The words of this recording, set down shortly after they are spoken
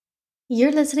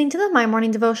You're listening to the My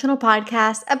Morning Devotional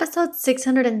Podcast, episode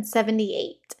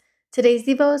 678. Today's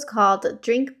Devo is called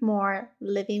Drink More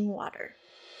Living Water.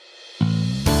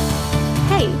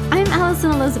 Hey, I'm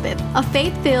Allison Elizabeth, a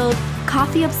faith-filled,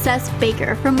 coffee-obsessed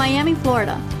baker from Miami,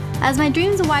 Florida. As my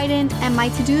dreams widened and my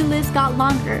to-do list got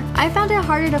longer, I found it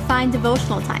harder to find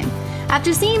devotional time.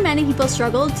 After seeing many people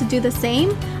struggle to do the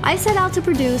same, I set out to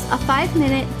produce a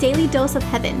 5-minute daily dose of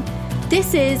heaven.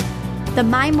 This is the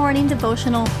My Morning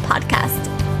Devotional Podcast.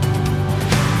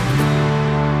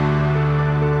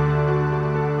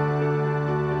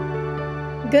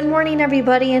 Good morning,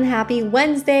 everybody, and happy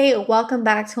Wednesday. Welcome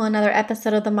back to another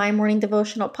episode of the My Morning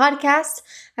Devotional Podcast.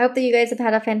 I hope that you guys have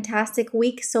had a fantastic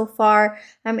week so far.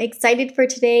 I'm excited for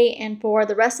today and for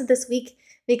the rest of this week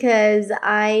because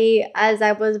as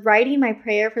I was writing my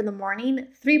prayer for the morning,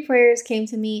 3 prayers came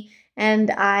to me,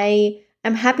 and I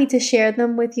am happy to share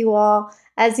them with you all.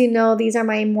 As you know, these are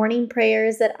my morning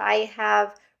prayers that I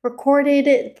have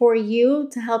recorded for you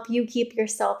to help you keep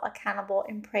yourself accountable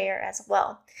in prayer as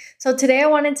well. So today I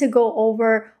wanted to go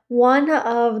over one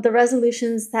of the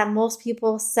resolutions that most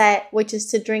people set, which is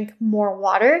to drink more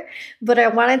water. But I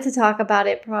wanted to talk about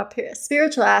it from a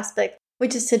spiritual aspect,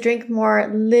 which is to drink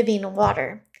more living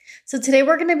water. So today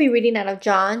we're going to be reading out of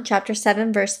John chapter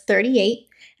 7, verse 38.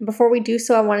 And before we do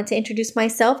so, I wanted to introduce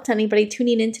myself to anybody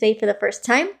tuning in today for the first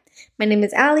time. My name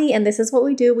is Allie, and this is what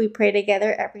we do. We pray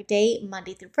together every day,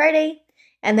 Monday through Friday.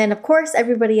 And then, of course,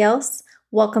 everybody else,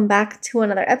 welcome back to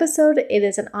another episode. It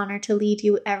is an honor to lead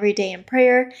you every day in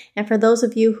prayer. And for those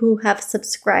of you who have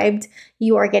subscribed,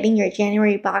 you are getting your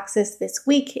January boxes this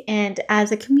week. And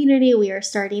as a community, we are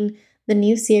starting the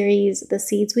new series, The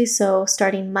Seeds We Sow,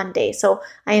 starting Monday. So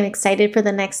I am excited for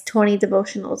the next 20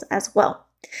 devotionals as well.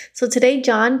 So today,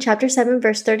 John chapter 7,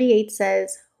 verse 38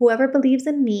 says, "Whoever believes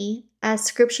in me, as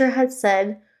scripture has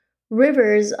said,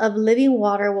 rivers of living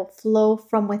water will flow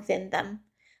from within them."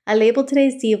 I labeled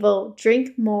today's Devo,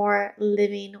 Drink More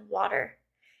Living Water.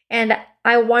 And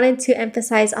I wanted to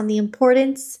emphasize on the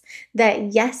importance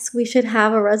that yes, we should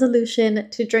have a resolution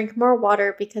to drink more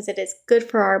water because it is good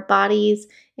for our bodies,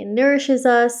 it nourishes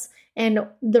us, and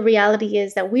the reality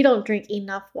is that we don't drink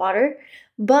enough water.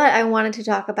 But I wanted to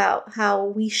talk about how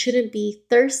we shouldn't be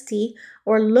thirsty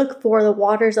or look for the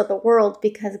waters of the world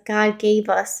because God gave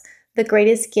us the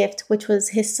greatest gift, which was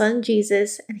His Son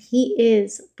Jesus, and He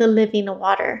is the living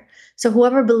water. So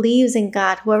whoever believes in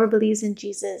God, whoever believes in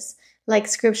Jesus, like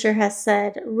Scripture has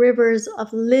said, rivers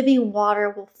of living water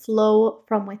will flow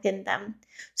from within them.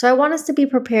 So I want us to be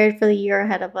prepared for the year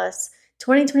ahead of us.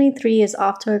 2023 is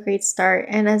off to a great start,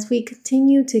 and as we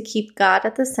continue to keep God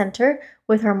at the center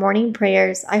with our morning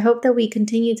prayers, I hope that we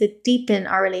continue to deepen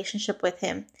our relationship with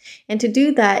Him. And to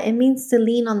do that, it means to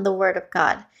lean on the Word of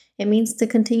God. It means to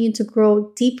continue to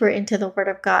grow deeper into the Word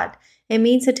of God. It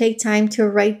means to take time to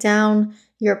write down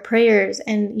your prayers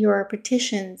and your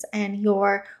petitions and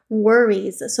your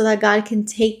worries so that God can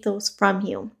take those from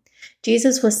you.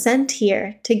 Jesus was sent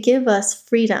here to give us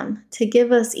freedom, to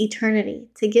give us eternity,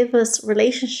 to give us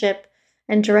relationship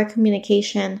and direct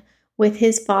communication with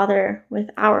His Father, with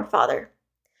our Father.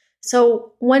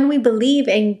 So when we believe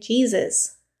in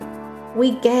Jesus,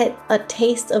 we get a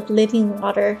taste of living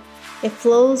water. It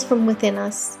flows from within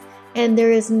us, and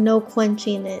there is no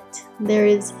quenching it. There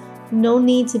is no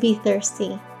need to be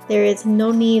thirsty. There is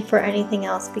no need for anything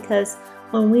else, because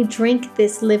when we drink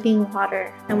this living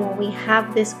water and when we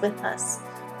have this with us,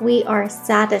 we are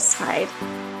satisfied.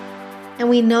 And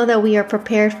we know that we are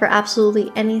prepared for absolutely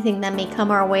anything that may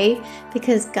come our way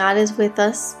because God is with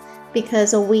us,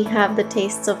 because we have the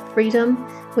tastes of freedom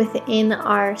within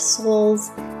our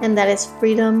souls, and that is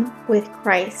freedom with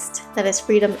Christ. That is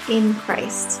freedom in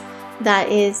Christ. That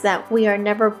is that we are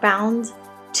never bound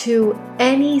to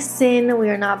any sin. We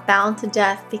are not bound to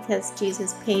death because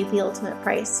Jesus paid the ultimate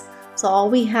price. So all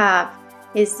we have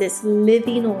is this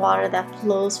living water that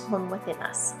flows from within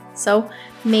us. So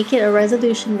make it a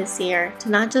resolution this year to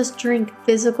not just drink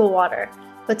physical water,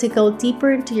 but to go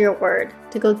deeper into your word,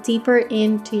 to go deeper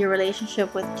into your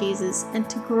relationship with Jesus, and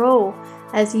to grow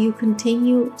as you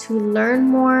continue to learn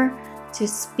more, to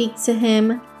speak to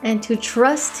Him, and to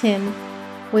trust Him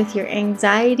with your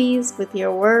anxieties, with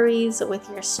your worries, with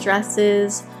your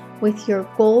stresses, with your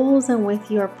goals, and with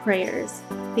your prayers,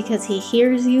 because He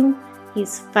hears you,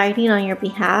 He's fighting on your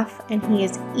behalf, and He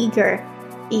is eager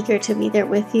to be there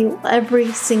with you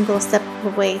every single step of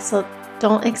the way. So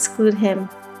don't exclude Him.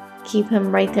 Keep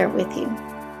Him right there with you.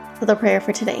 So the prayer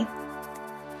for today.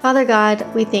 Father God,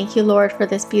 we thank you, Lord, for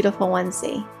this beautiful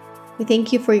Wednesday. We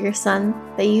thank you for your Son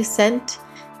that you sent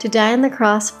to die on the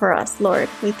cross for us, Lord.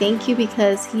 We thank you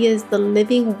because He is the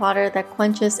living water that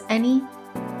quenches any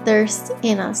thirst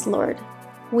in us, Lord.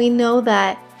 We know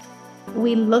that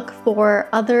we look for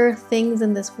other things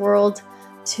in this world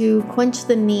to quench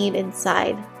the need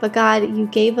inside. But God, you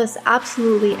gave us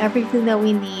absolutely everything that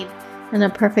we need in a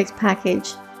perfect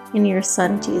package in your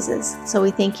Son, Jesus. So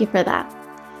we thank you for that.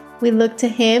 We look to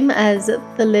Him as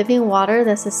the living water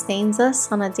that sustains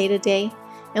us on a day-to-day.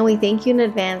 And we thank you in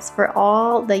advance for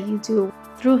all that you do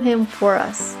through Him for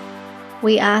us.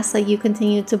 We ask that you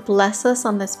continue to bless us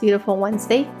on this beautiful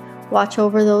Wednesday. Watch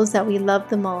over those that we love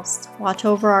the most. Watch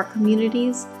over our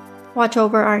communities. Watch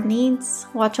over our needs.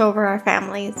 Watch over our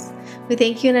families. We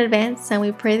thank you in advance and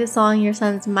we pray this all in your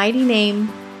Son's mighty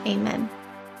name. Amen.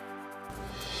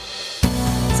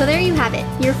 So there you have it,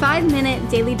 your 5-minute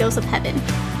daily dose of heaven.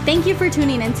 Thank you for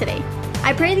tuning in today.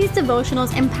 I pray these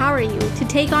devotionals empower you to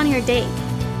take on your day.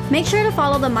 Make sure to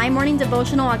follow the My Morning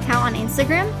Devotional account on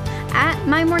Instagram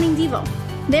 @MyMorningDevo.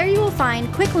 There you will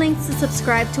find quick links to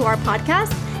subscribe to our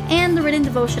podcast and the written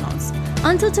devotionals.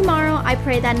 Until tomorrow, I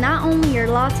pray that not only your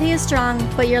latte is strong,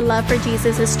 but your love for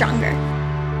Jesus is stronger.